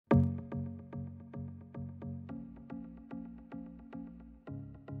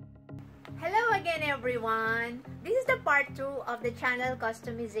again, everyone. This is the part 2 of the channel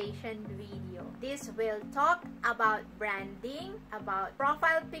customization video. This will talk about branding, about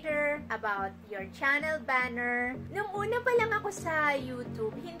profile picture, about your channel banner. Nung una pa lang ako sa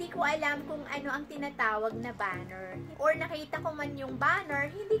YouTube, hindi ko alam kung ano ang tinatawag na banner. Or nakita ko man yung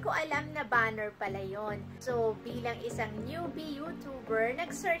banner, hindi ko alam na banner pala yon. So, bilang isang newbie YouTuber,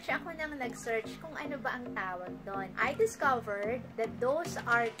 nag-search kung ano ba ang tawag doon. I discovered that those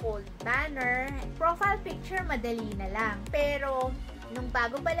are called banner. Profile picture, madali na lang. Pero, nung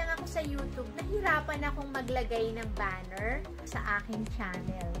bago pa lang ako sa YouTube, nahirapan akong maglagay ng banner sa aking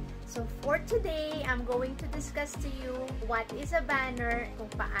channel. So, for today, I'm going to discuss to you what is a banner,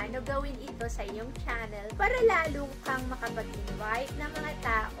 kung paano gawin ito sa iyong channel para lalo kang makapag-invite ng mga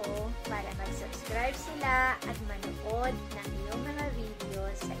tao para mag-subscribe sila at manood ng iyong mga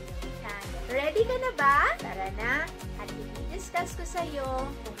videos sa iyong channel. Ready ka na ba? Tara na! At i-discuss ko sa iyo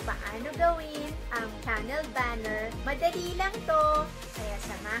kung paano gawin ang channel banner. Madali lang to, kaya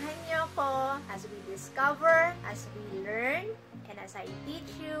samahan niyo ako as we discover, as we learn, and as I teach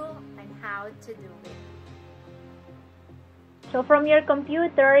you on how to do it. So from your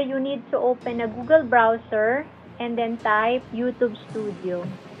computer, you need to open a Google browser and then type YouTube Studio.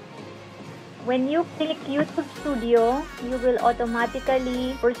 When you click YouTube Studio, you will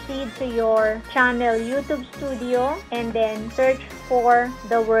automatically proceed to your channel YouTube Studio and then search for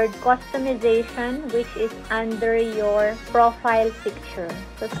the word customization, which is under your profile picture.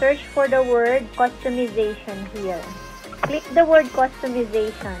 So search for the word customization here. Click the word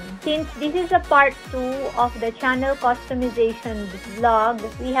customization. Since this is a part 2 of the channel customization vlog,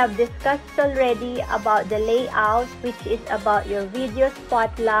 we have discussed already about the layout, which is about your video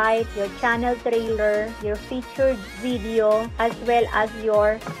spotlight, your channel trailer, your featured video, as well as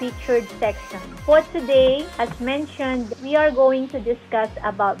your featured section. For today, as mentioned, we are going to discuss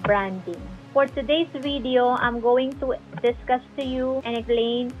about branding. For today's video, I'm going to discuss to you and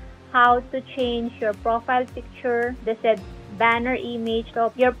explain how to change your profile picture, the said banner image.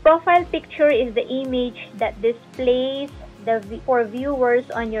 So your profile picture is the image that displays for viewers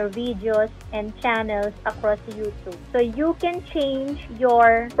on your videos and channels across YouTube. So you can change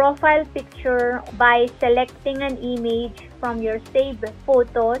your profile picture by selecting an image from your saved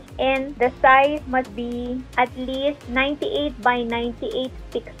photos, and the size must be at least 98 by 98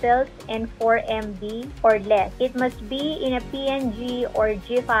 pixels and 4 MB or less. It must be in a PNG or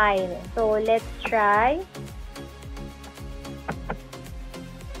GIF file. So let's try.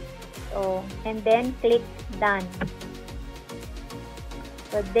 So, and then click done.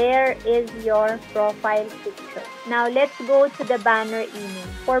 So there is your profile picture. Now let's go to the banner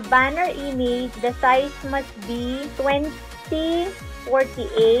image. For banner image, the size must be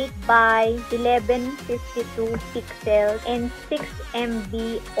 2048 by 1152 pixels and 6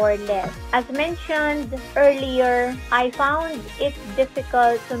 MB or less. As mentioned earlier, I found it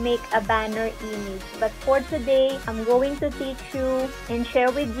difficult to make a banner image, but for today, I'm going to teach you and share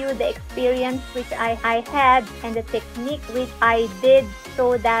with you the experience which I had and the technique which I did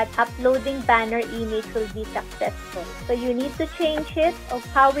so that uploading banner image will be successful. So you need to change it. Of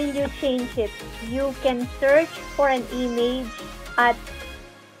how will you change it? You can search for an image at,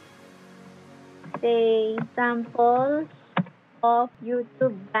 say, samples of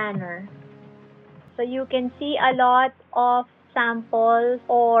YouTube banner. So you can see a lot of samples,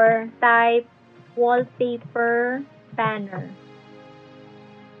 or type wallpaper banner.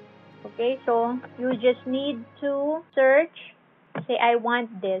 Okay, so you just need to search. Say, I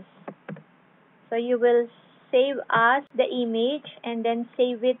want this. So you will save as the image and then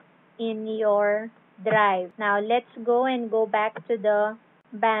save it in your drive. Now let's go back to the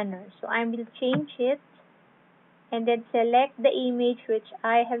banner. So I will change it and then select the image which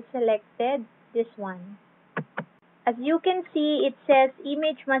I have selected, this one. As you can see, it says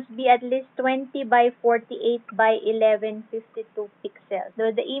image must be at least 20 by 48 by 1152 pixels.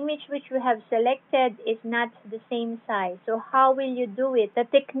 So the image which we have selected is not the same size. So how will you do it? The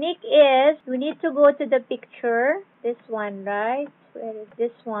technique is, you need to go to the picture, this one, right? Where is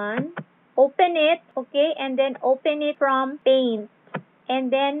this one? Open it, okay, and then open it from Paint,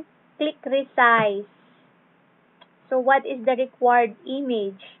 and then click Resize. So what is the required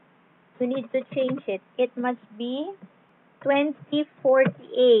image? You need to change it. It must be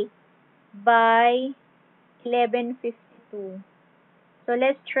 2048 by 1152. So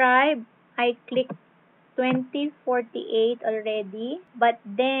let's try. I clicked 2048 already, but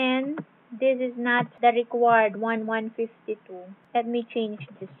then this is not the required 1152. Let me change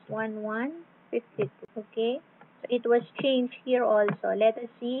this 1152. Okay, so it was changed here also. Let us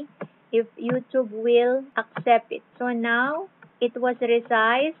see if YouTube will accept it. So now it was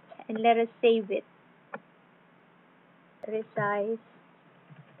resized and let us save it. Resize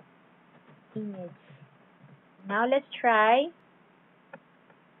image. Now let's try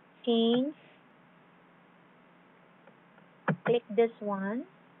change. Click this one.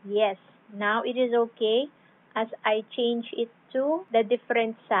 Yes, now it is okay as I change it to the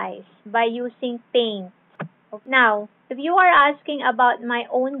different size by using paint. Now, if you are asking about my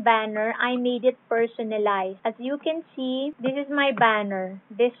own banner, I made it personalized. As you can see, this is my banner.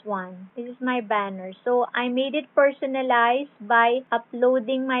 This one. This is my banner. So, I made it personalized by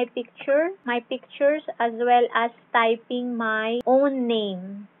uploading my pictures, as well as typing my own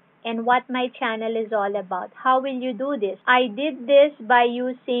name and what my channel is all about. How will you do this? I did this by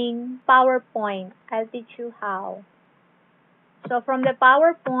using PowerPoint. I'll teach you how. So from the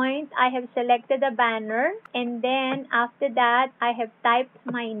PowerPoint, I have selected a banner, and then after that, I have typed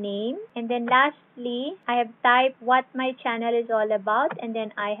my name, and then lastly, I have typed what my channel is all about, and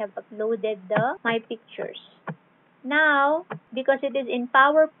then I have uploaded my pictures. Now, because it is in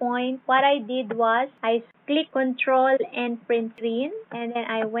PowerPoint, what I did was I click Control and Print Screen, and then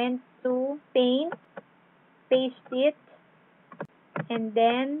I went to Paint, paste it, and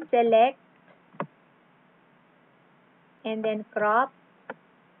then select, and then crop,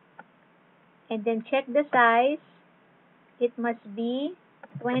 and then check the size. It must be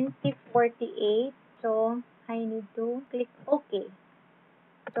 2048, so I need to click OK.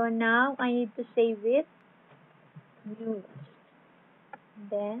 So now I need to save it, new,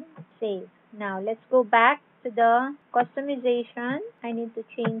 then save. Now let's go back to the customization. I need to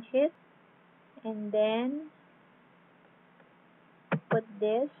change it, and then put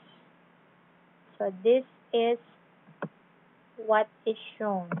this. So this is what is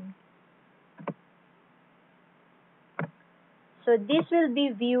shown. So this will be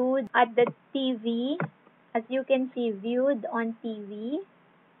viewed at the TV. As you can see, viewed on TV,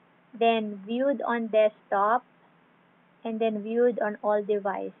 then viewed on desktop, and then viewed on all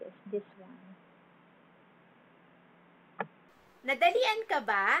devices. This one. Nadalian ka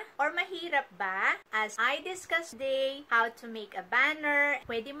ba? Or mahirap ba? As I discussed today, how to make a banner,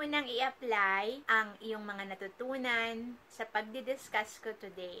 pwede mo nang i-apply ang iyong mga natutunan sa pagdidiscuss ko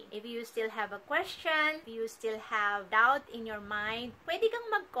today. If you still have a question, if you still have doubt in your mind, pwede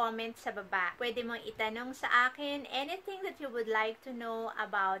kang mag-comment sa baba. Pwede mong itanong sa akin anything that you would like to know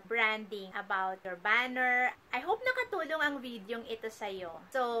about branding, about your banner. I hope nakatulong ang videong ito sa'yo.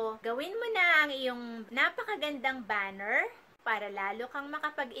 So, gawin mo na ang iyong napakagandang banner para lalo kang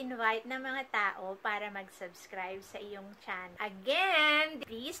makapag-invite ng mga tao para mag-subscribe sa iyong channel. Again,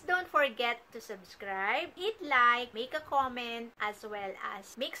 please don't forget to subscribe, hit like, make a comment, as well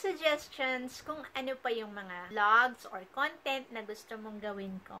as make suggestions kung ano pa yung mga vlogs or content na gusto mong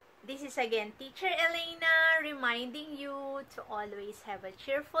gawin ko. This is again Teacher Elena reminding you to always have a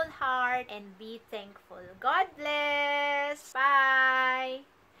cheerful heart and be thankful. God bless! Bye!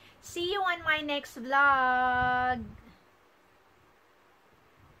 See you on my next vlog!